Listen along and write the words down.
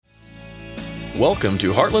Welcome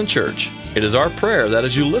to Heartland Church. It is our prayer that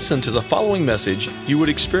as you listen to the following message, you would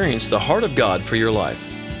experience the heart of God for your life.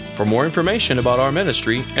 For more information about our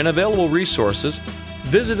ministry and available resources,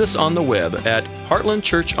 visit us on the web at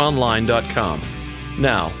heartlandchurchonline.com.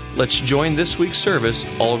 Now, let's join this week's service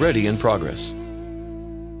already in progress.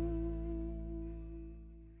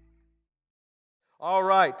 All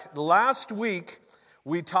right, last week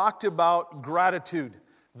we talked about gratitude,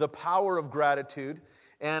 the power of gratitude,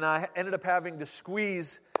 and I ended up having to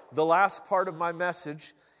squeeze the last part of my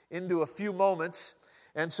message into a few moments.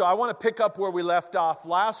 And so I want to pick up where we left off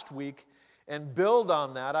last week and build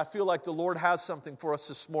on that. I feel like the Lord has something for us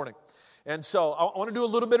this morning. And so I want to do a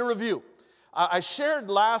little bit of review. I shared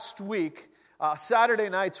last week, Saturday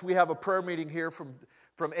nights we have a prayer meeting here from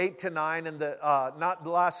 8 to 9, and not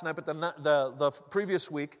the last night, but the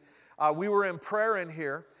previous week, we were in prayer in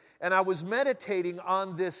here, and I was meditating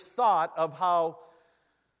on this thought of how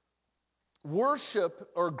worship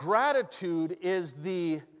or gratitude is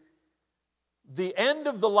the end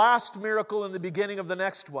of the last miracle and the beginning of the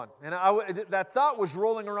next one. And that thought was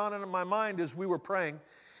rolling around in my mind as we were praying.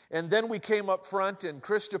 And then we came up front, and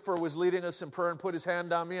Christopher was leading us in prayer and put his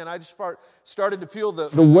hand on me, and I just started to feel the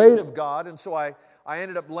weight of God. And so I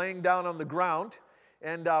ended up laying down on the ground.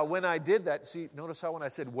 And when I did that, see, notice how when I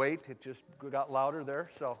said wait, it just got louder there.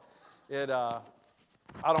 So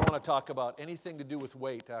I don't want to talk about anything to do with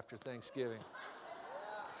weight after Thanksgiving.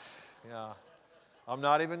 Yeah, I'm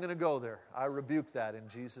not even going to go there. I rebuke that in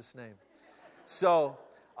Jesus' name. So,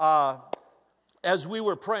 as we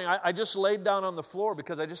were praying, I just laid down on the floor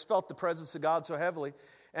because I just felt the presence of God so heavily.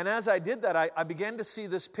 And as I did that, I began to see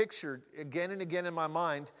this picture again and again in my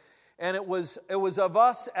mind. And it was of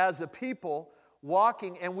us as a people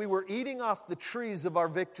walking, and we were eating off the trees of our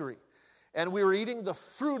victory. And we were eating the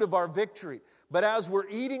fruit of our victory. But as we're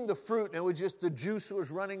eating the fruit, and it was just the juice that was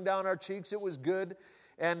running down our cheeks, it was good.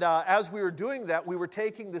 And as we were doing that, we were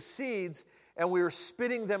taking the seeds and we were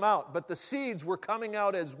spitting them out. But the seeds were coming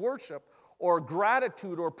out as worship or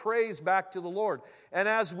gratitude or praise back to the Lord. And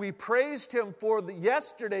as we praised Him for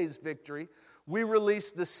yesterday's victory, we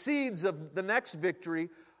released the seeds of the next victory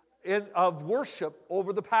of worship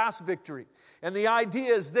over the past victory. And the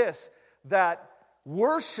idea is this, that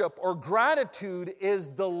worship or gratitude is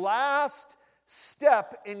the last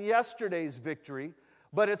step in yesterday's victory,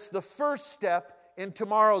 but it's the first step in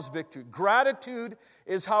tomorrow's victory. Gratitude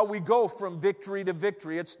is how we go from victory to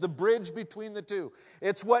victory. It's the bridge between the two.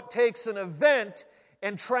 It's what takes an event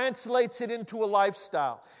and translates it into a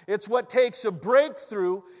lifestyle. It's what takes a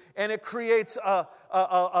breakthrough and it creates a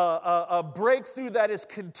breakthrough that is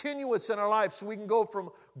continuous in our life, so we can go from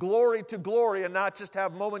glory to glory and not just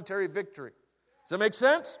have momentary victory. Does that make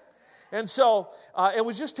sense? And so it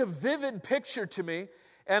was just a vivid picture to me,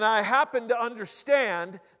 and I happened to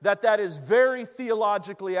understand that is very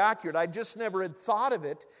theologically accurate. I just never had thought of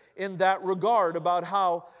it in that regard, about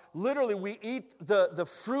how literally we eat the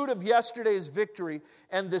fruit of yesterday's victory,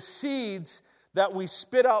 and the seeds that we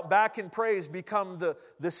spit out back in praise become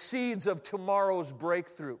the seeds of tomorrow's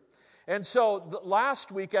breakthrough. And so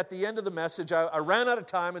last week at the end of the message, I ran out of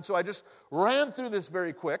time, and so I just ran through this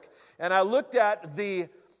very quick, and I looked at the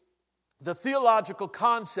theological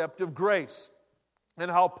concept of grace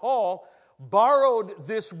and how Paul borrowed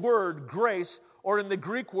this word grace, or in the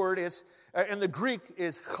Greek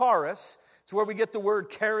is charis. It's where we get the word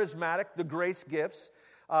charismatic, the grace gifts,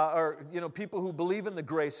 or people who believe in the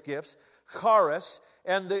grace gifts, charis,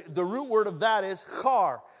 and the root word of that is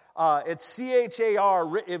char. It's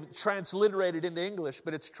C-H-A-R, transliterated into English,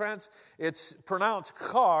 but it's pronounced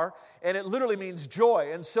char, and it literally means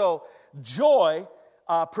joy. And so joy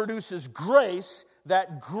produces grace.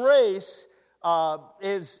 That grace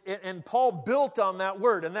and Paul built on that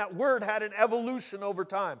word, and that word had an evolution over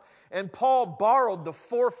time. And Paul borrowed the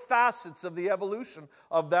 4 facets of the evolution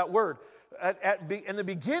of that word. In the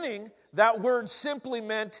beginning, that word simply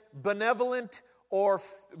meant benevolent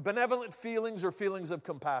feelings or feelings of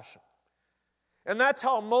compassion. And that's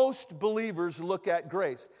how most believers look at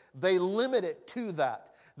grace. They limit it to that.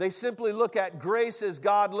 They simply look at grace as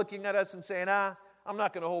God looking at us and saying, I'm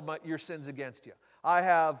not going to hold your sins against you. I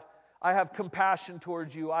have compassion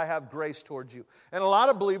towards you. I have grace towards you. And a lot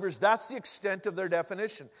of believers, that's the extent of their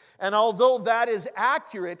definition. And although that is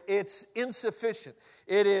accurate, it's insufficient.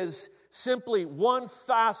 It is simply one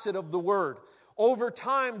facet of the word. Over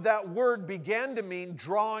time, that word began to mean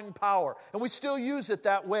drawing power. And we still use it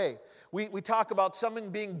that way. We talk about something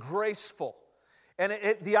being graceful.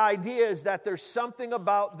 And the idea is that there's something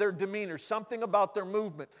about their demeanor, something about their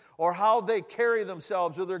movement, or how they carry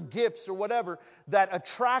themselves, or their gifts, or whatever, that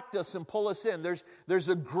attract us and pull us in. There's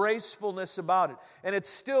a gracefulness about it. And it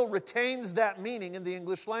still retains that meaning in the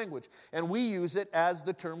English language. And we use it as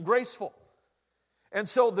the term graceful. And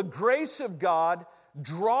so the grace of God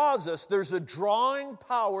draws us. There's a drawing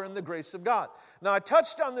power in the grace of God. Now, I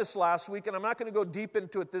touched on this last week, and I'm not going to go deep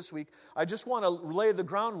into it this week. I just want to lay the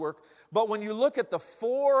groundwork. But when you look at the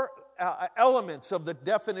four elements of the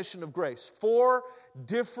definition of grace, four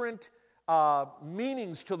different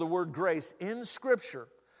meanings to the word grace in Scripture,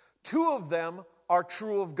 two of them are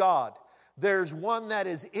true of God. There's one that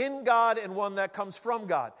is in God and one that comes from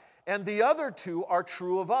God. And the other two are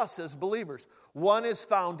true of us as believers. One is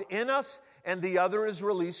found in us, and the other is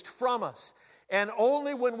released from us. And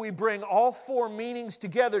only when we bring all four meanings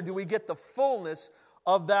together do we get the fullness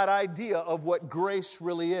of that idea of what grace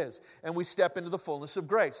really is. And we step into the fullness of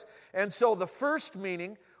grace. And so the first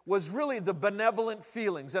meaning was really the benevolent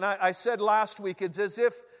feelings. And I said last week, it's as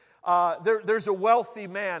if there's a wealthy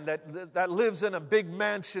man that lives in a big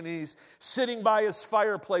mansion. He's sitting by his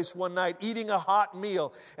fireplace one night eating a hot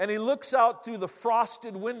meal. And he looks out through the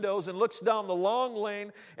frosted windows and looks down the long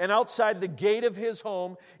lane. And outside the gate of his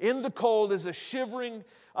home, in the cold, is a shivering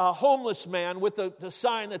homeless man with the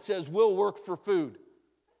sign that says, "We'll work for food."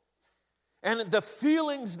 And the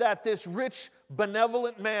feelings that this rich,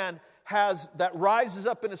 benevolent man has that rises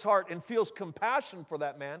up in his heart and feels compassion for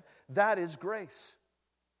that man, that is grace.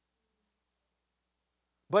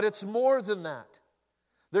 But it's more than that.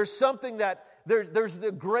 There's something that, there's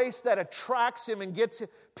the grace that attracts him and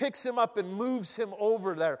picks him up and moves him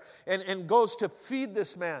over there and goes to feed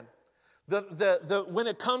this man. When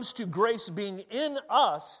it comes to grace being in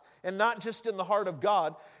us and not just in the heart of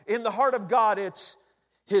God, in the heart of God it's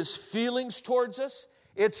His feelings towards us.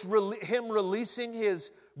 It's Him releasing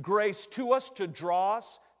His grace to us to draw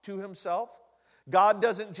us to Himself. God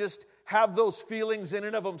doesn't just have those feelings in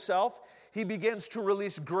and of Himself. He begins to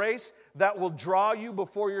release grace that will draw you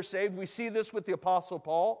before you're saved. We see this with the Apostle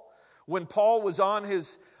Paul. When Paul was on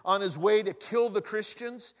his way to kill the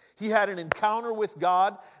Christians, he had an encounter with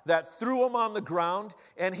God that threw him on the ground.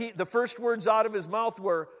 And the first words out of his mouth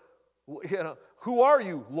were, "Who are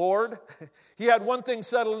you, Lord?" He had one thing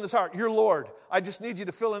settled in his heart: "You're Lord. I just need you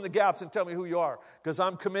to fill in the gaps and tell me who you are, because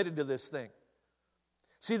I'm committed to this thing."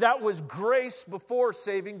 See, that was grace before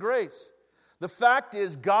saving grace. The fact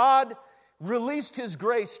is, God released His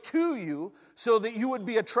grace to you so that you would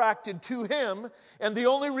be attracted to Him. And the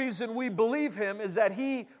only reason we believe Him is that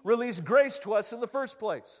He released grace to us in the first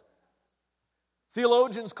place.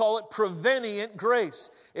 Theologians call it prevenient grace.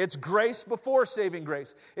 It's grace before saving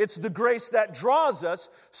grace. It's the grace that draws us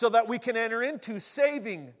so that we can enter into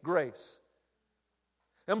saving grace.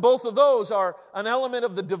 And both of those are an element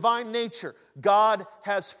of the divine nature. God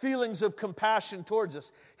has feelings of compassion towards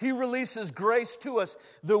us. He releases grace to us,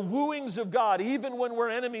 the wooings of God, even when we're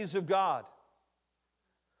enemies of God.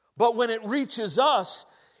 But when it reaches us,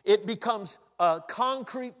 it becomes a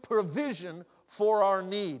concrete provision for our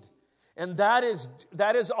need. And that is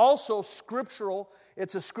also scriptural.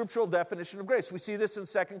 It's a scriptural definition of grace. We see this in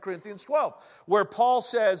 2 Corinthians 12, where Paul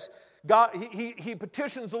says, God, he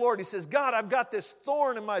petitions the Lord. He says, "God, I've got this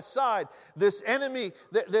thorn in my side, this enemy,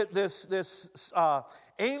 this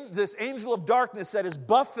angel of darkness that is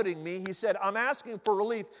buffeting me." He said, "I'm asking for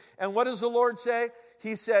relief." And what does the Lord say?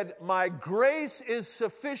 He said, "My grace is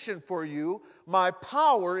sufficient for you. My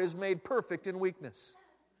power is made perfect in weakness."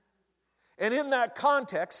 And in that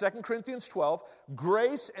context, 2 Corinthians 12,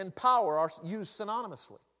 grace and power are used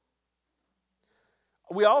synonymously.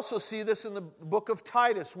 We also see this in the book of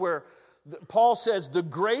Titus, where Paul says the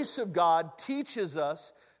grace of God teaches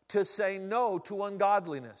us to say no to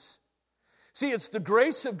ungodliness. See, it's the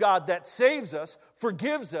grace of God that saves us,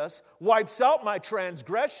 forgives us, wipes out my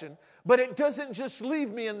transgression, but it doesn't just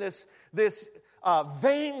leave me in this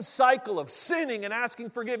vain cycle of sinning and asking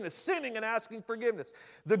forgiveness, sinning and asking forgiveness.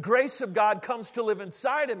 The grace of God comes to live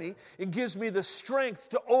inside of me and gives me the strength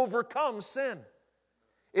to overcome sin.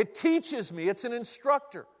 It teaches me. It's an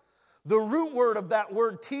instructor. The root word of that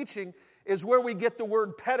word teaching is where we get the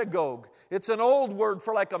word pedagogue. It's an old word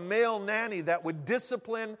for like a male nanny that would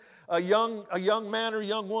discipline a young man or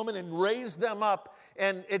young woman and raise them up.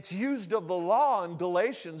 And it's used of the law in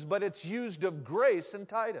Galatians, but it's used of grace in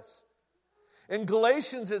Titus. In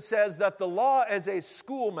Galatians it says that the law is a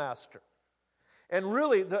schoolmaster. And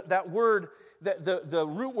really that word, the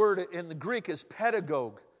root word in the Greek is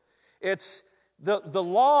pedagogue. It's the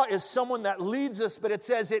law is someone that leads us, but it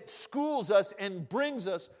says it schools us and brings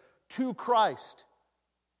us to Christ.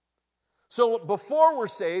 So before we're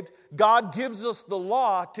saved, God gives us the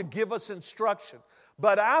law to give us instruction.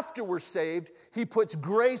 But after we're saved, He puts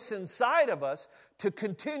grace inside of us to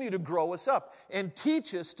continue to grow us up and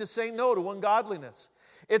teach us to say no to ungodliness.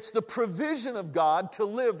 It's the provision of God to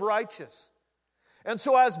live righteous. And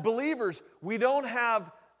so as believers, we don't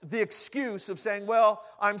have the excuse of saying, well,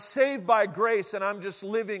 I'm saved by grace and I'm just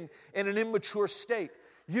living in an immature state.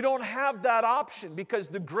 You don't have that option because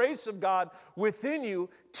the grace of God within you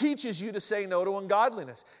teaches you to say no to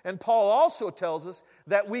ungodliness. And Paul also tells us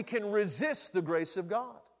that we can resist the grace of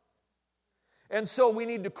God. And so we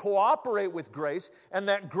need to cooperate with grace, and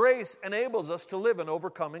that grace enables us to live an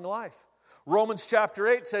overcoming life. Romans chapter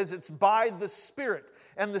 8 says it's by the Spirit.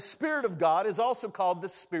 And the Spirit of God is also called the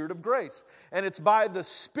Spirit of grace. And it's by the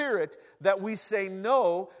Spirit that we say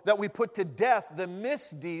no, that we put to death the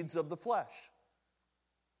misdeeds of the flesh.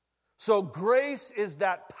 So grace is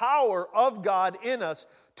that power of God in us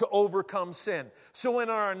to overcome sin. So in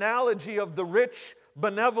our analogy of the rich,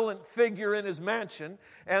 benevolent figure in his mansion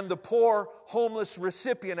and the poor, homeless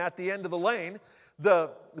recipient at the end of the lane, the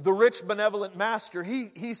rich, benevolent master, he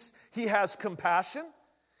has compassion.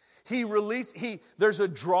 There's a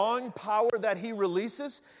drawing power that he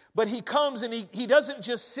releases, but he comes and he doesn't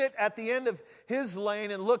just sit at the end of his lane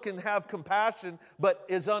and look and have compassion, but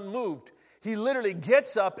is unmoved. He literally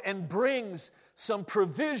gets up and brings some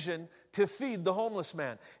provision to feed the homeless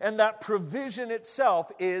man. And that provision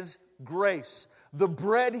itself is grace. The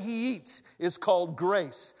bread he eats is called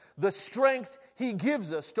grace. The strength he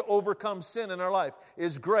gives us to overcome sin in our life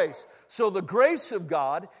is grace. So the grace of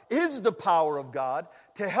God is the power of God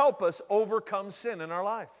to help us overcome sin in our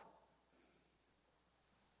life.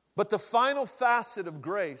 But the final facet of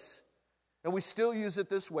grace, and we still use it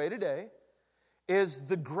this way today, is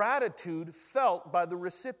the gratitude felt by the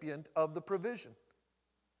recipient of the provision.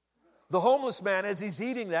 The homeless man, as he's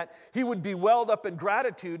eating that, he would be welled up in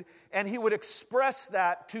gratitude, and he would express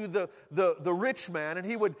that to the rich man, and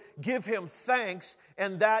he would give him thanks,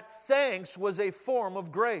 and that thanks was a form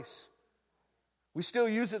of grace. We still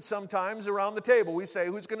use it sometimes around the table. We say,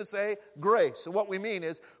 who's going to say grace? And what we mean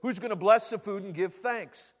is, who's going to bless the food and give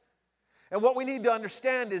thanks? And what we need to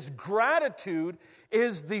understand is gratitude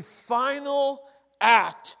is the final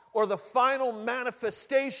act or the final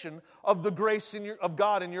manifestation of the grace of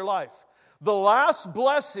God in your life. The last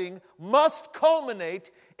blessing must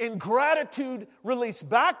culminate in gratitude released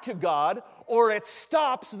back to God, or it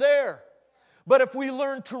stops there. But if we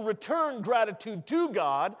learn to return gratitude to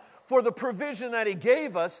God for the provision that He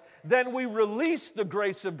gave us, then we release the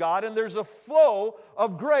grace of God, and there's a flow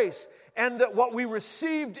of grace. And that what we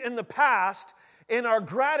received in the past, in our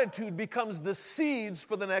gratitude, becomes the seeds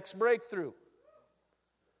for the next breakthrough.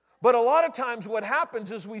 But a lot of times what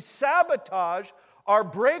happens is we sabotage our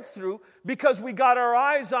breakthrough because we got our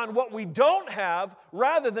eyes on what we don't have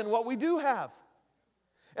rather than what we do have.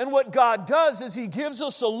 And what God does is He gives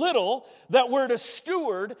us a little that we're to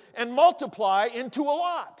steward and multiply into a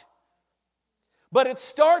lot. But it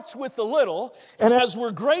starts with the little, and as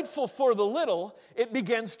we're grateful for the little, it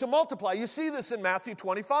begins to multiply. You see this in Matthew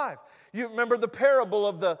 25. You remember the parable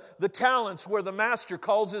of the talents where the master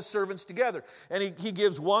calls his servants together. And he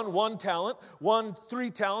gives one talent, one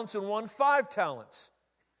 3 talents, and one 5 talents.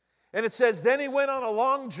 And it says, then he went on a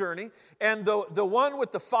long journey, and the one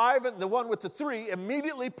with the 5 and the one with the 3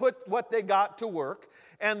 immediately put what they got to work.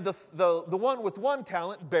 And the one with 1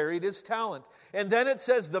 talent buried his talent. And then it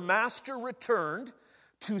says the master returned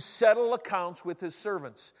to settle accounts with his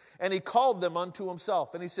servants. And he called them unto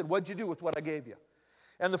himself. And he said, what'd you do with what I gave you?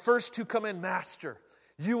 And the first 2 come in, Master,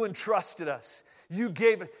 you entrusted us.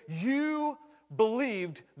 You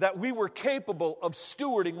believed that we were capable of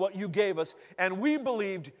stewarding what you gave us. And we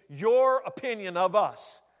believed your opinion of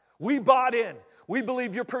us. We bought in. We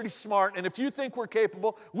believe you're pretty smart, and if you think we're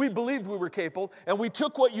capable, we believed we were capable, and we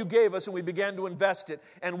took what you gave us and we began to invest it,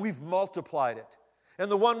 and we've multiplied it.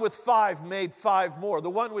 And the one with 5 made 5 more. The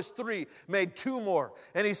one with 3 made 2 more.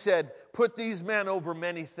 And he said, put these men over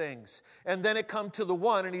many things. And then it come to the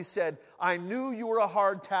one, and he said, I knew you were a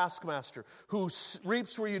hard taskmaster, who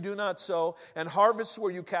reaps where you do not sow, and harvests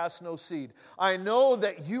where you cast no seed. I know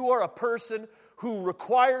that you are a person who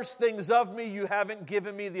requires things of me you haven't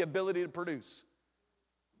given me the ability to produce.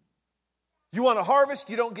 You want to harvest,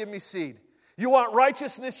 you don't give me seed. You want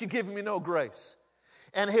righteousness, you give me no grace.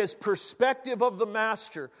 And his perspective of the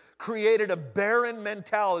master created a barren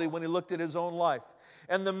mentality when he looked at his own life.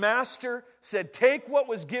 And the master said, take what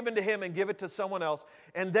was given to him and give it to someone else.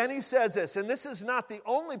 And then he says this, and this is not the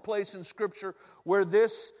only place in Scripture where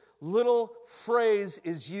this little phrase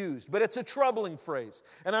is used, but it's a troubling phrase.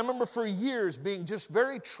 And I remember for years being just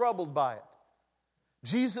very troubled by it.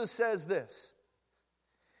 Jesus says this,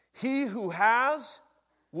 he who has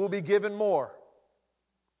will be given more,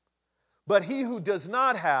 but he who does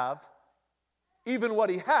not have, even what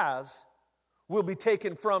he has, will be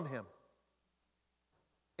taken from him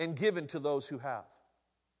and given to those who have.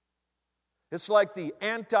 It's like the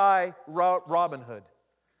anti-Robin Hood.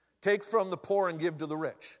 Take from the poor and give to the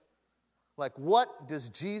rich. Like, what does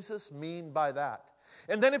Jesus mean by that?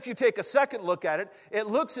 And then if you take a second look at it, it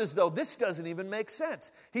looks as though this doesn't even make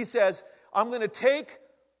sense. He says, I'm going to take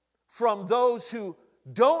from those who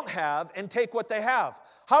don't have and take what they have.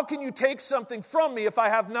 How can you take something from me if I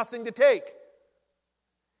have nothing to take?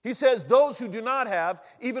 He says, those who do not have,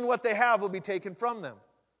 even what they have will be taken from them.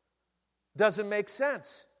 Doesn't make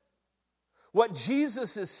sense. What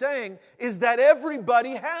Jesus is saying is that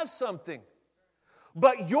everybody has something.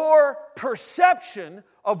 But your perception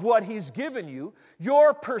of what He's given you,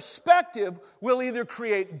 your perspective will either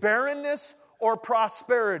create barrenness or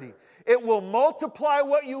prosperity. It will multiply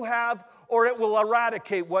what you have or it will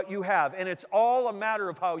eradicate what you have. And it's all a matter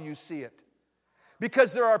of how you see it.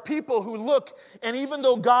 Because there are people who look, and even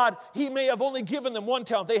though God, He may have only given them one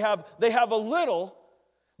talent, they have a little,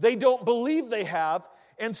 they don't believe they have,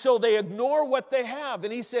 and so they ignore what they have.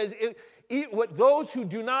 And He says, those who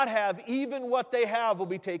do not have, even what they have will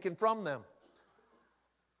be taken from them.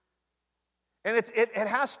 And it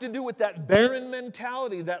has to do with that barren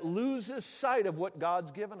mentality that loses sight of what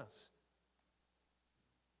God's given us.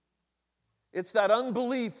 It's that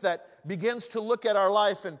unbelief that begins to look at our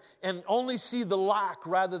life and only see the lack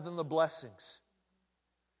rather than the blessings.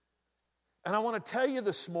 And I want to tell you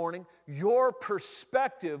this morning, your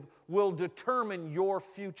perspective will determine your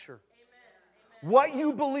future. Amen. What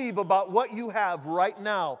you believe about what you have right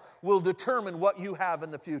now will determine what you have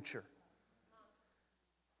in the future.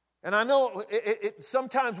 And I know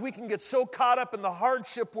sometimes we can get so caught up in the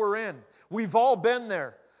hardship we're in. We've all been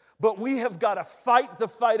there. But we have got to fight the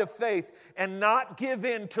fight of faith and not give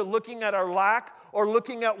in to looking at our lack or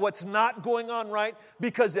looking at what's not going on right.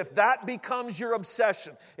 Because if that becomes your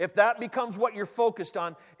obsession, if that becomes what you're focused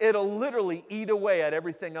on, it'll literally eat away at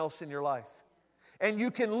everything else in your life. And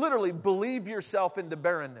you can literally believe yourself into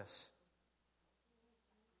barrenness.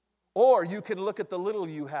 Or you can look at the little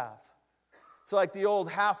you have. It's like the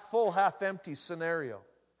old half full, half empty scenario.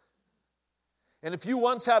 And if you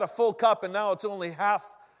once had a full cup and now it's only half,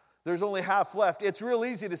 there's only half left, it's real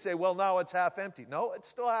easy to say, well, now it's half empty. No, it's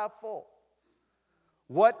still half full.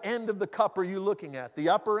 What end of the cup are you looking at? The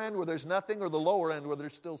upper end where there's nothing or the lower end where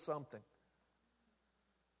there's still something?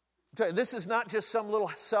 I'm telling you, this is not just some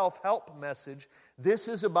little self-help message. This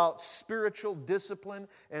is about spiritual discipline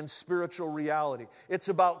and spiritual reality. It's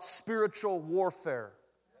about spiritual warfare.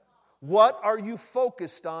 What are you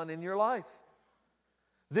focused on in your life?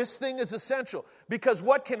 This thing is essential because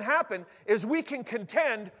what can happen is we can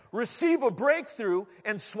contend, receive a breakthrough,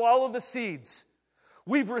 and swallow the seeds.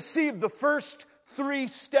 We've received the first 3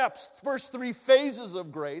 steps, first 3 phases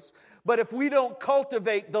of grace, but if we don't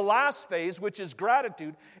cultivate the last phase, which is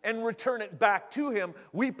gratitude, and return it back to Him,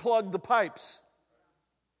 we plug the pipes.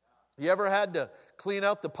 You ever had to clean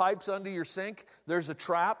out the pipes under your sink? There's a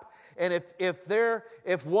trap, and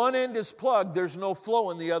if one end is plugged, there's no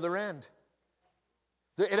flow in the other end.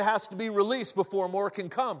 It has to be released before more can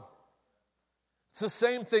come. It's the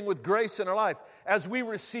same thing with grace in our life. As we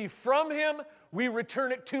receive from Him, we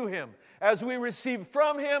return it to Him. As we receive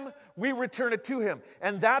from Him, we return it to Him.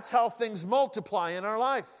 And that's how things multiply in our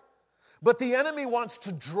life. But the enemy wants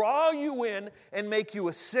to draw you in and make you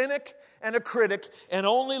a cynic and a critic and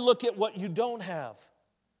only look at what you don't have.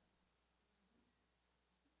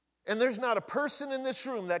 And there's not a person in this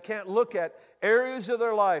room that can't look at areas of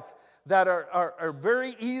their life that are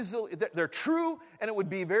very easily, they're true, and it would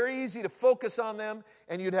be very easy to focus on them,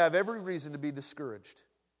 and you'd have every reason to be discouraged.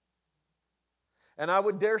 And I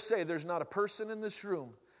would dare say there's not a person in this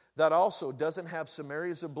room that also doesn't have some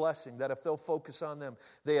areas of blessing that if they'll focus on them,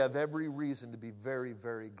 they have every reason to be very,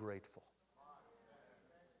 very grateful.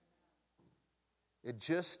 It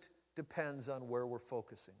just depends on where we're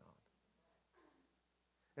focusing on.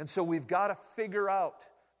 And so we've got to figure out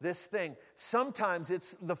this thing. Sometimes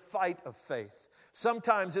it's the fight of faith.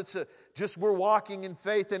 Sometimes it's just we're walking in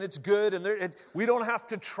faith and it's good and we don't have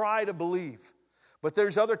to try to believe. But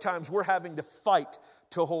there's other times we're having to fight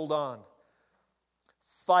to hold on.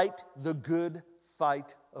 Fight the good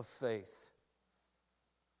fight of faith.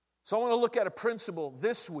 So I want to look at a principle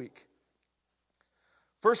this week.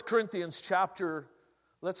 Let's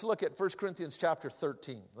look at 1 Corinthians chapter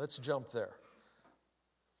 13. Let's jump there.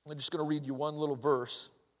 I'm just going to read you one little verse.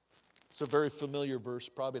 It's a very familiar verse,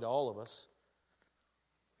 probably to all of us.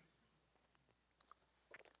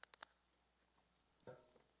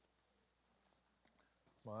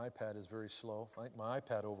 My iPad is very slow. I think my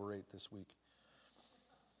iPad overate this week.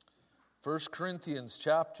 1 Corinthians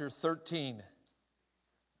chapter 13.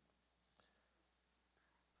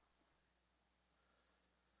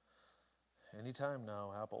 Anytime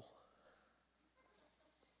now, Apple.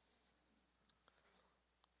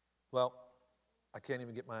 Well, I can't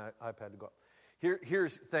even get my iPad to go up.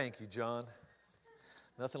 Thank you, John.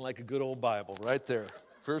 Nothing like a good old Bible right there.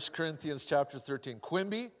 1 Corinthians chapter 13.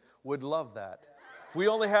 Quimby would love that. If we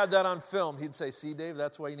only had that on film, he'd say, see, Dave,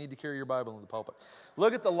 that's why you need to carry your Bible in the pulpit.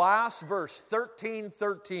 Look at the last verse,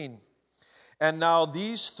 13:13. And now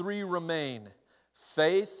these three remain,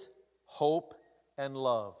 faith, hope, and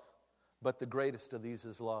love. But the greatest of these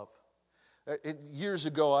is love. Years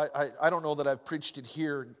ago, I don't know that I've preached it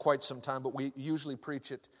here in quite some time, but we usually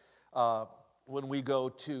preach it when we go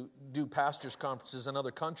to do pastors' conferences in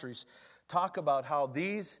other countries. Talk about how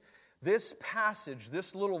this passage,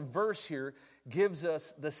 this little verse here, gives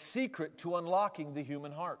us the secret to unlocking the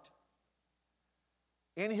human heart.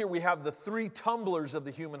 In here we have the three tumblers of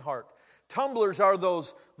the human heart. Tumblers are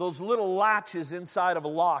those little latches inside of a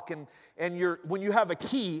lock. And when you have a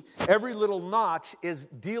key, every little notch is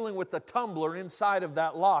dealing with the tumbler inside of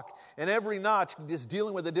that lock. And every notch is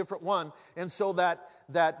dealing with a different one. And so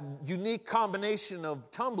that unique combination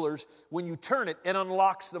of tumblers, when you turn it, it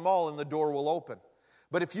unlocks them all and the door will open.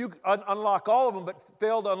 But if you unlock all of them but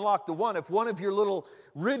fail to unlock the one, if one of your little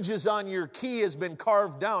ridges on your key has been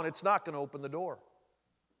carved down, it's not going to open the door.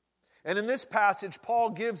 And in this passage, Paul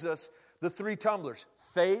gives us the three tumblers: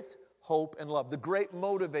 faith, hope, and love, the great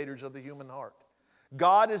motivators of the human heart.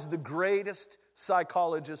 God is the greatest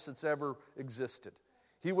psychologist that's ever existed.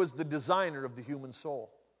 He was the designer of the human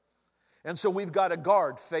soul. And so we've got to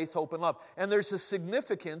guard faith, hope, and love. And there's a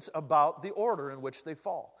significance about the order in which they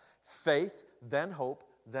fall. Faith, then hope,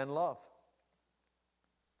 then love.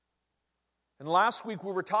 And last week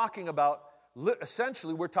we were talking about,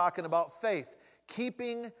 essentially we're talking about faith,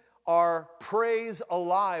 keeping our praise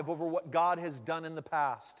alive over what God has done in the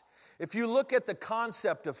past. If you look at the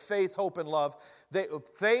concept of faith, hope, and love,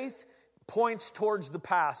 faith points towards the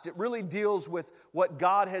past. It really deals with what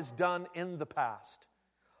God has done in the past.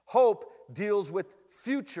 Hope deals with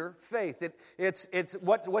future faith. It's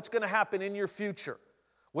what's going to happen in your future.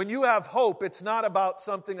 When you have hope, it's not about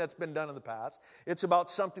something that's been done in the past. It's about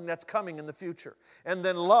something that's coming in the future. And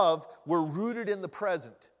then love, we're rooted in the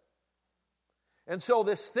present. And so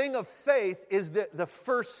this thing of faith is the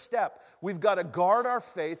first step. We've got to guard our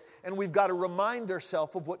faith, and we've got to remind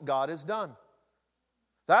ourselves of what God has done.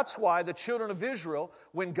 That's why the children of Israel,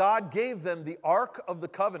 when God gave them the Ark of the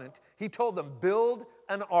Covenant, He told them, build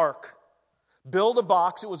an ark. Build a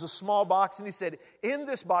box. It was a small box, and He said, in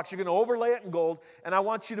this box, you're going to overlay it in gold, and I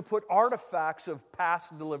want you to put artifacts of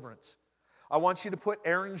past deliverance. I want you to put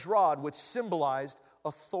Aaron's rod, which symbolized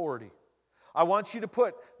authority. I want you to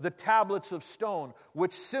put the tablets of stone,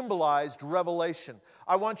 which symbolized revelation.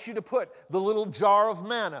 I want you to put the little jar of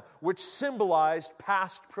manna, which symbolized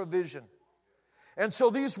past provision. And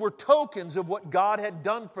so these were tokens of what God had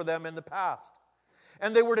done for them in the past.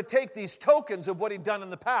 And they were to take these tokens of what He'd done in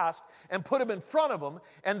the past and put them in front of them,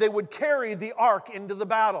 and they would carry the ark into the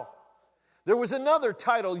battle. There was another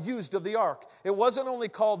title used of the ark. It wasn't only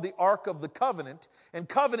called the Ark of the Covenant, and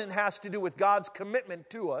covenant has to do with God's commitment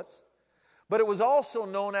to us, but it was also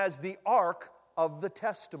known as the Ark of the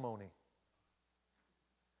Testimony.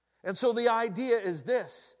 And so the idea is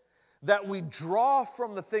this, that we draw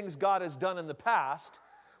from the things God has done in the past,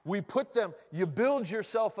 we put them, you build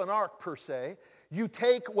yourself an ark per se, you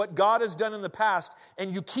take what God has done in the past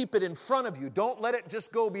and you keep it in front of you. Don't let it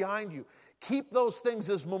just go behind you. Keep those things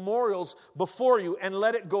as memorials before you and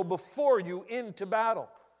let it go before you into battle.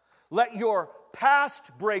 Let your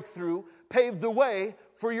past breakthrough pave the way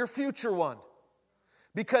for your future one.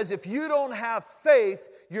 Because if you don't have faith,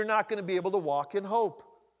 you're not going to be able to walk in hope.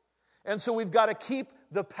 And so we've got to keep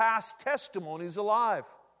the past testimonies alive.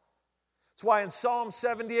 That's why in Psalm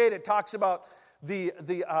 78 it talks about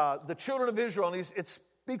the children of Israel, and it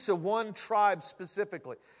speaks of one tribe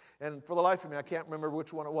specifically. And for the life of me, I can't remember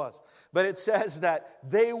which one it was. But it says that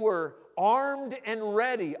they were armed and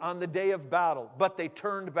ready on the day of battle, but they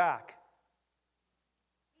turned back.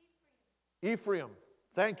 Ephraim.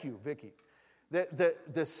 Thank you, Vicki.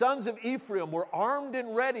 The sons of Ephraim were armed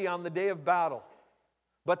and ready on the day of battle,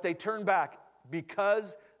 but they turned back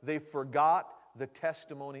because they forgot the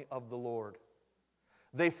testimony of the Lord.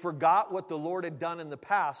 They forgot what the Lord had done in the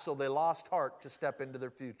past, so they lost heart to step into their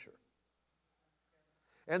future.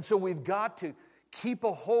 And so we've got to keep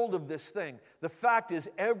a hold of this thing. The fact is,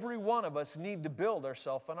 every one of us need to build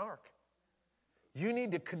ourselves an ark. You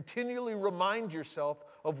need to continually remind yourself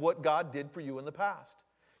of what God did for you in the past.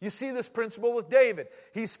 You see this principle with David.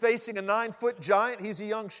 He's facing a 9-foot giant. He's a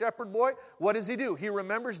young shepherd boy. What does he do? He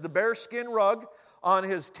remembers the bearskin rug on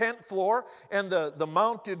his tent floor and the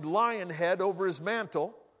mounted lion head over his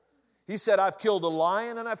mantle. He said, I've killed a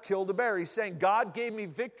lion and I've killed a bear. He's saying, God gave me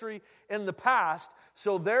victory in the past,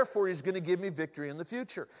 so therefore He's going to give me victory in the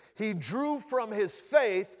future. He drew from his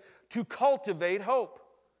faith to cultivate hope.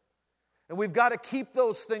 And we've got to keep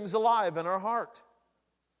those things alive in our heart.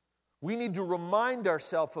 We need to remind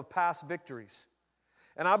ourselves of past victories.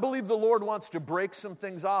 And I believe the Lord wants to break some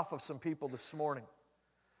things off of some people this morning.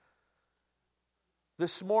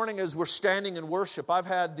 This morning as we're standing in worship, I've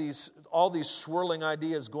had all these swirling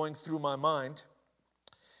ideas going through my mind.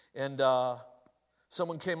 And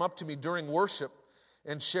someone came up to me during worship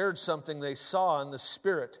and shared something they saw in the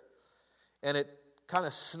Spirit. And it kind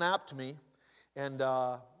of snapped me and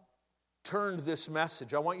turned this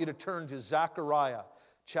message. I want you to turn to Zechariah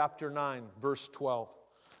chapter 9, verse 12.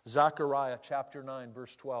 Zechariah chapter 9,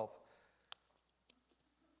 verse 12.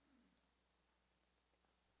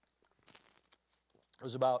 It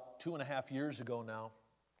was about 2.5 years ago now,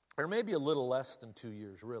 or maybe a little less than 2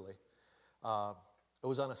 years, really. It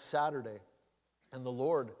was on a Saturday, and the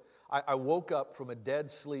Lord, I woke up from a dead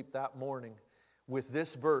sleep that morning with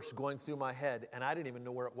this verse going through my head, and I didn't even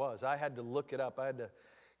know where it was. I had to look it up. I had to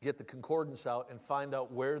get the concordance out and find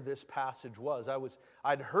out where this passage was.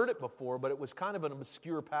 I'd heard it before, but it was kind of an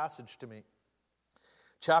obscure passage to me.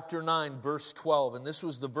 Chapter 9, verse 12, and this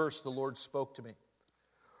was the verse the Lord spoke to me.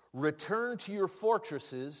 Return to your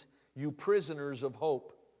fortresses, you prisoners of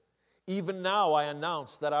hope. Even now I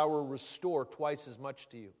announce that I will restore twice as much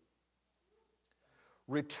to you.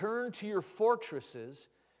 Return to your fortresses,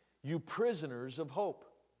 you prisoners of hope.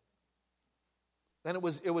 And it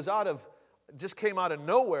just came out of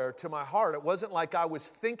nowhere to my heart. It wasn't like I was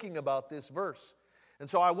thinking about this verse. And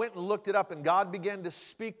so I went and looked it up, and God began to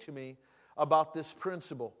speak to me about this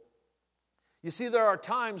principle. You see, there are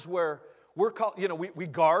times where we're called, we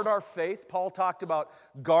guard our faith. Paul talked about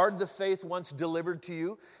guard the faith once delivered to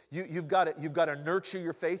you. You've got to nurture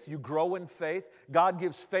your faith. You grow in faith. God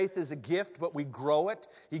gives faith as a gift, but we grow it.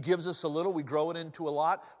 He gives us a little. We grow it into a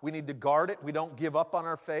lot. We need to guard it. We don't give up on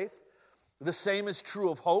our faith. The same is true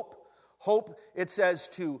of hope. Hope, it says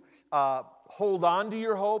to hold on to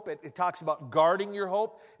your hope. It talks about guarding your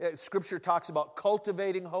hope. Scripture talks about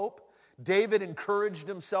cultivating hope. David encouraged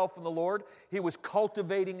himself in the Lord. He was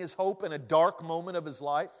cultivating his hope in a dark moment of his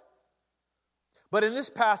life. But in this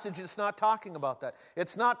passage, it's not talking about that.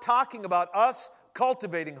 It's not talking about us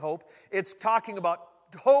cultivating hope. It's talking about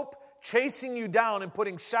hope chasing you down and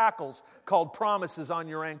putting shackles called promises on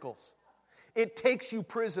your ankles. It takes you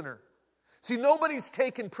prisoner. See, nobody's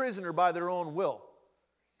taken prisoner by their own will.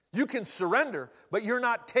 You can surrender, but you're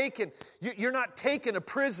not taken a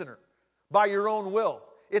prisoner by your own will.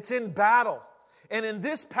 It's in battle. And in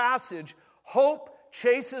this passage, hope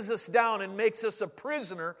chases us down and makes us a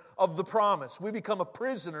prisoner of the promise. We become a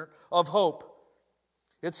prisoner of hope.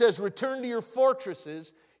 It says, return to your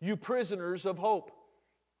fortresses, you prisoners of hope.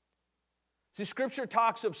 See, Scripture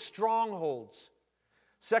talks of strongholds.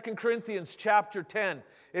 2 Corinthians chapter 10,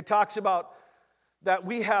 it talks about that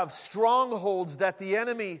we have strongholds that the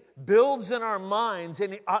enemy builds in our minds,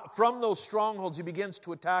 and from those strongholds he begins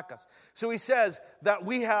to attack us. So he says that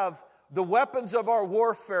we have the weapons of our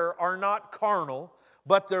warfare are not carnal,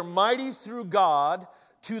 but they're mighty through God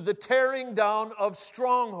to the tearing down of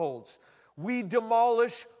strongholds. We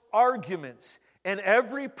demolish arguments and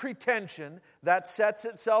every pretension that sets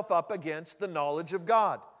itself up against the knowledge of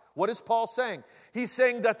God. What is Paul saying? He's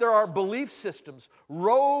saying that there are belief systems,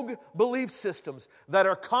 rogue belief systems, that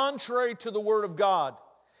are contrary to the Word of God.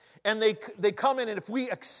 And they come in, and if we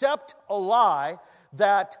accept a lie,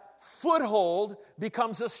 that foothold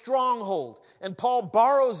becomes a stronghold. And Paul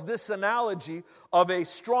borrows this analogy of a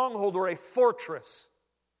stronghold or a fortress.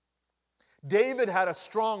 David had a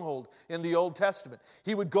stronghold in the Old Testament.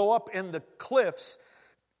 He would go up in the cliffs,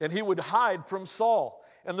 and he would hide from Saul.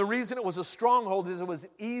 And the reason it was a stronghold is it was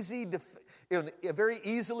a very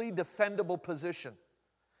easily defendable position,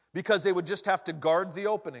 because they would just have to guard the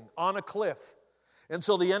opening on a cliff. And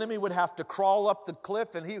so the enemy would have to crawl up the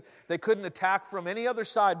cliff, and they couldn't attack from any other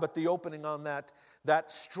side but the opening on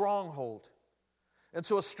that stronghold. And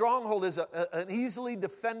so a stronghold is an easily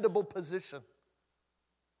defendable position.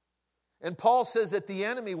 And Paul says that the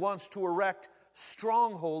enemy wants to erect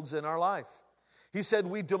strongholds in our life. He said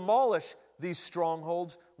we demolish these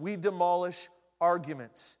strongholds, we demolish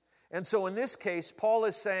arguments. And so in this case, Paul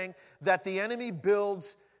is saying that the enemy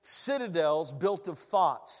builds citadels built of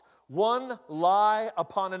thoughts. one lie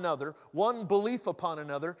upon another, one belief upon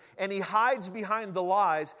another, and he hides behind the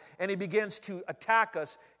lies, and he begins to attack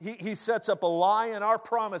us. He sets up a lie in our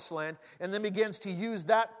promised land, and then begins to use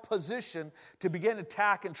that position to begin to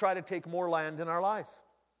attack and try to take more land in our life.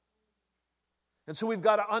 And so we've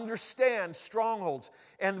got to understand strongholds,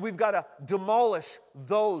 and we've got to demolish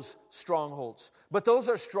those strongholds. But those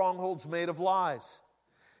are strongholds made of lies.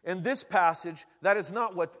 In this passage, that is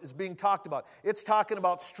not what is being talked about. It's talking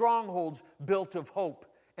about strongholds built of hope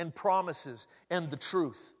and promises and the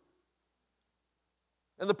truth.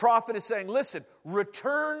 And the prophet is saying, listen,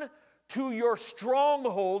 return to your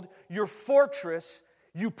stronghold, your fortress,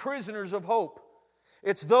 you prisoners of hope.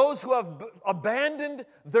 It's those who have abandoned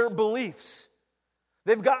their beliefs.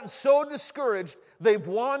 They've gotten so discouraged, they've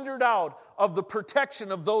wandered out of the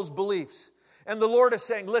protection of those beliefs. And the Lord is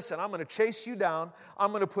saying, listen, I'm going to chase you down.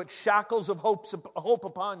 I'm going to put shackles of hope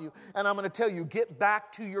upon you. And I'm going to tell you, get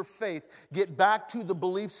back to your faith. Get back to the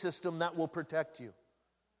belief system that will protect you.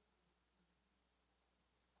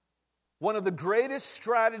 One of the greatest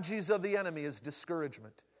strategies of the enemy is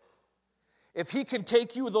discouragement. If he can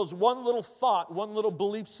take you with those one little thought, one little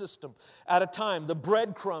belief system at a time, the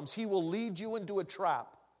breadcrumbs, he will lead you into a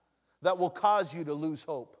trap that will cause you to lose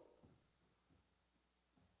hope.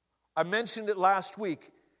 I mentioned it last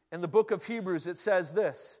week. In the book of Hebrews, it says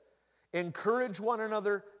this: encourage one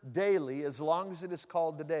another daily, as long as it is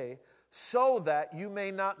called today, so that you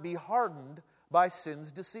may not be hardened by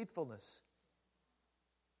sin's deceitfulness.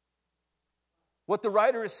 What the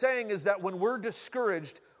writer is saying is that when we're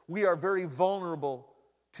discouraged, we are very vulnerable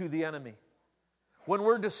to the enemy. When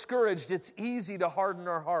we're discouraged, it's easy to harden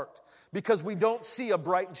our heart because we don't see a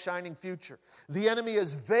bright and shining future. The enemy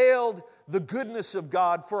has veiled the goodness of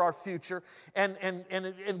God for our future and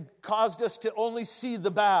caused us to only see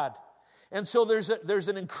the bad. And so there's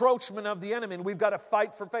an encroachment of the enemy, and we've got to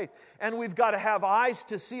fight for faith. And we've got to have eyes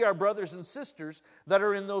to see our brothers and sisters that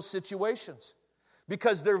are in those situations,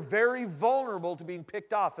 because they're very vulnerable to being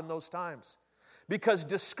picked off in those times. Because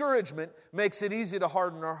discouragement makes it easy to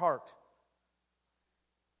harden our heart.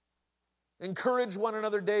 Encourage one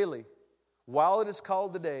another daily, while it is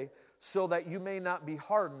called today, so that you may not be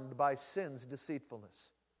hardened by sin's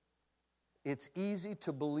deceitfulness. It's easy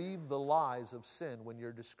to believe the lies of sin when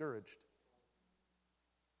you're discouraged.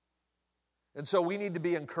 And so we need to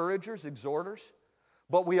be encouragers, exhorters,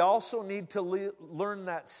 but we also need to learn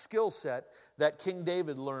that skill set that King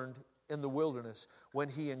David learned in the wilderness when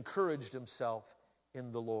he encouraged himself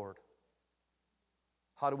in the Lord.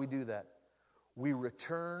 How do we do that? We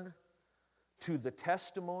return to the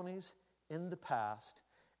testimonies in the past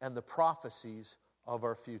and the prophecies of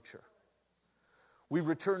our future. We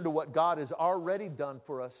return to what God has already done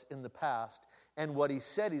for us in the past and what He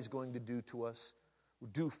said He's going to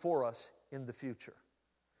do for us in the future.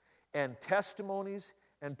 And testimonies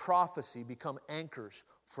and prophecy become anchors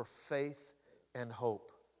for faith and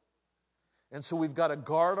hope. And so we've got to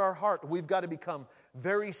guard our heart. We've got to become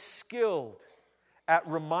very skilled at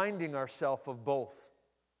reminding ourselves of both.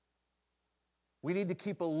 We need to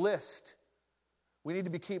keep a list. We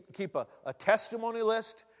need to keep a testimony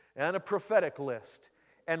list and a prophetic list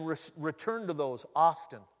and return to those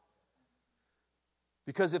often.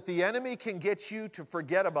 Because if the enemy can get you to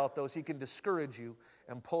forget about those, he can discourage you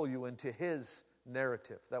and pull you into his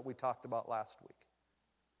narrative that we talked about last week.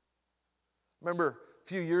 Remember a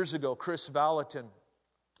few years ago, Chris Valentin,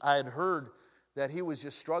 I had heard that he was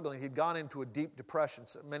just struggling. He'd gone into a deep depression.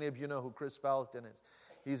 So many of you know who Chris Valentin is.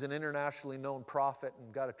 He's an internationally known prophet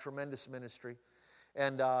and got a tremendous ministry.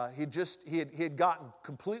 And he had gotten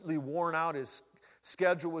completely worn out. His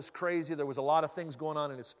schedule was crazy. There was a lot of things going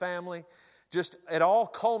on in his family. Just it all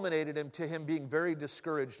culminated to him being very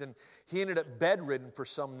discouraged. And he ended up bedridden for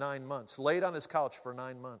some 9 months, laid on his couch for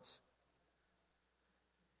 9 months.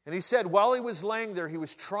 And he said while he was laying there, he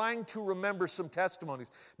was trying to remember some testimonies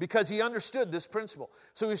because he understood this principle.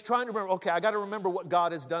 So he was trying to remember, okay, I got to remember what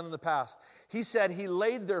God has done in the past. He said he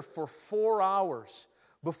laid there for 4 hours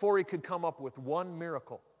before he could come up with one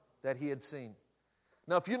miracle that he had seen.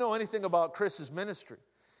 Now, if you know anything about Chris's ministry,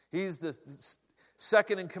 he's the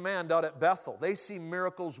second in command out at Bethel. They see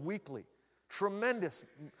miracles weekly, tremendous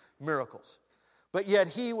miracles. But yet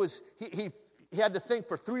he had to think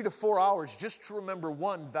for 3 to 4 hours just to remember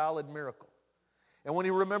one valid miracle. And when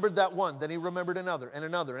he remembered that one, then he remembered another and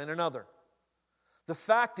another and another. The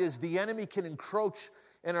fact is, the enemy can encroach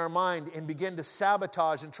in our mind and begin to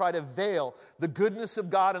sabotage and try to veil the goodness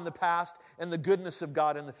of God in the past and the goodness of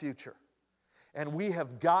God in the future. And we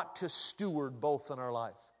have got to steward both in our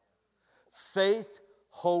life. Faith,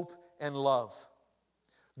 hope, and love.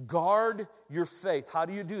 Guard your faith. How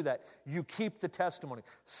do you do that? You keep the testimony.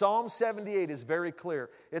 Psalm 78 is very clear.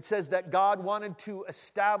 It says that God wanted to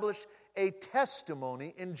establish a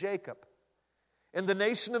testimony in Jacob. In the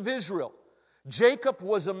nation of Israel, Jacob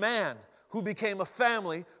was a man who became a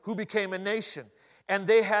family, who became a nation. And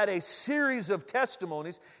they had a series of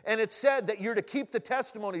testimonies, and it said that you're to keep the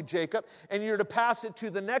testimony, Jacob, and you're to pass it to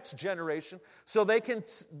the next generation so they can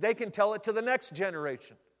tell it to the next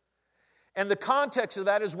generation. And the context of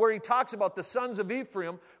that is where he talks about the sons of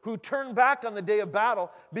Ephraim who turned back on the day of battle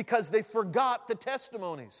because they forgot the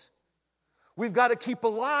testimonies. We've got to keep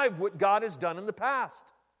alive what God has done in the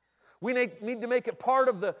past. We need to make it part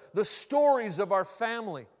of the stories of our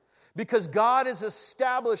family. Because God is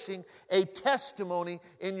establishing a testimony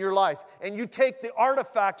in your life. And you take the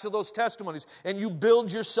artifacts of those testimonies and you build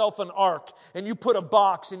yourself an ark. And you put a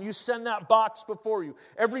box and you send that box before you.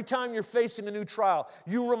 Every time you're facing a new trial,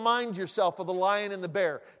 you remind yourself of the lion and the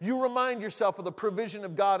bear. You remind yourself of the provision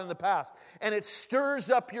of God in the past. And it stirs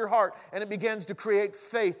up your heart and it begins to create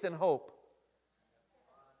faith and hope.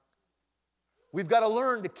 We've got to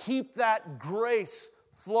learn to keep that grace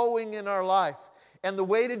flowing in our life. And the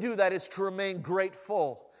way to do that is to remain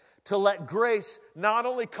grateful, to let grace not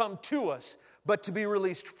only come to us, but to be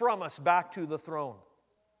released from us back to the throne.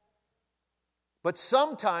 But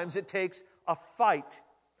sometimes it takes a fight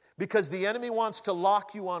because the enemy wants to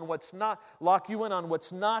lock you in on what's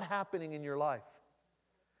not happening in your life.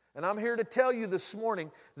 And I'm here to tell you this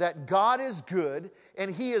morning that God is good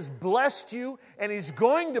and He has blessed you and He's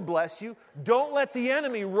going to bless you. Don't let the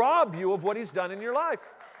enemy rob you of what He's done in your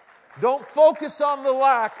life. Don't focus on the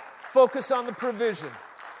lack, focus on the provision.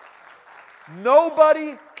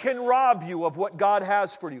 Nobody can rob you of what God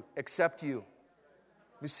has for you except you.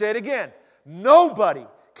 Let me say it again. Nobody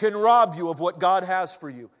can rob you of what God has for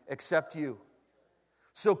you except you.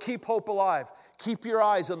 So keep hope alive. Keep your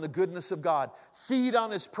eyes on the goodness of God. Feed on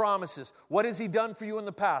His promises. What has He done for you in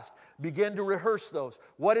the past? Begin to rehearse those.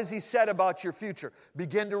 What has He said about your future?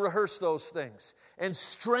 Begin to rehearse those things. And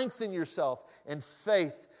strengthen yourself in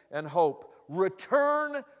faith and hope.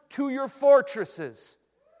 Return to your fortresses,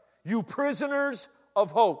 you prisoners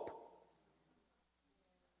of hope.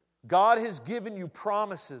 God has given you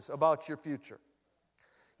promises about your future.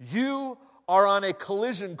 You are on a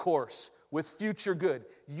collision course with future good.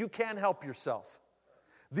 You can't help yourself.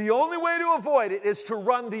 The only way to avoid it is to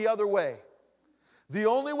run the other way. The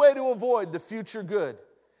only way to avoid the future good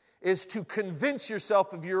is to convince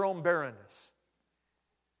yourself of your own barrenness.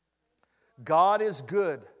 God is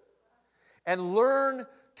good. And learn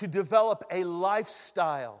to develop a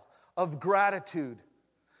lifestyle of gratitude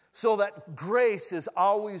so that grace is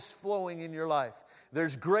always flowing in your life.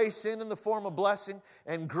 There's grace in the form of blessing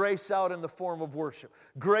and grace out in the form of worship.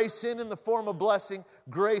 Grace in the form of blessing,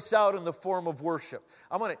 grace out in the form of worship.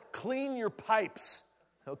 I'm going to clean your pipes,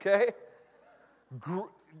 okay?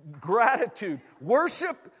 Gratitude.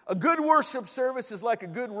 Worship, a good worship service is like a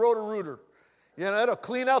good Roto-Rooter. You know, it'll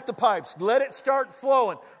clean out the pipes. Let it start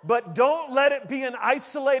flowing. But don't let it be an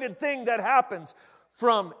isolated thing that happens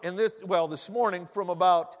from, this morning, from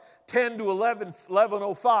about 10 to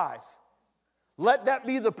 11:05. Let that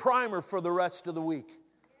be the primer for the rest of the week.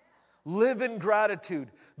 Live in gratitude.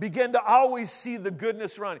 Begin to always see the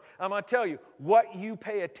goodness running. I'm going to tell you, what you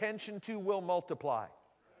pay attention to will multiply.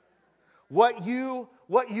 What you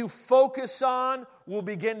focus on will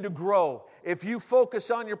begin to grow. If you focus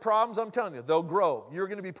on your problems, I'm telling you, they'll grow. You're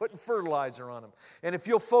going to be putting fertilizer on them. And if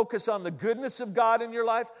you'll focus on the goodness of God in your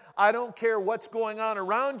life, I don't care what's going on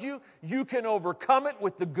around you, you can overcome it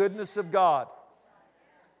with the goodness of God.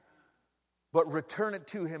 But return it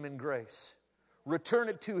to Him in grace. Return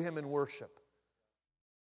it to Him in worship.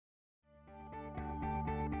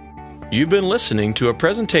 You've been listening to a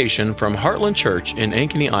presentation from Heartland Church in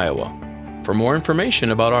Ankeny, Iowa. For more information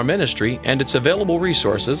about our ministry and its available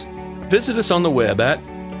resources, visit us on the web at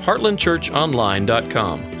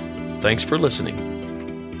heartlandchurchonline.com. Thanks for listening.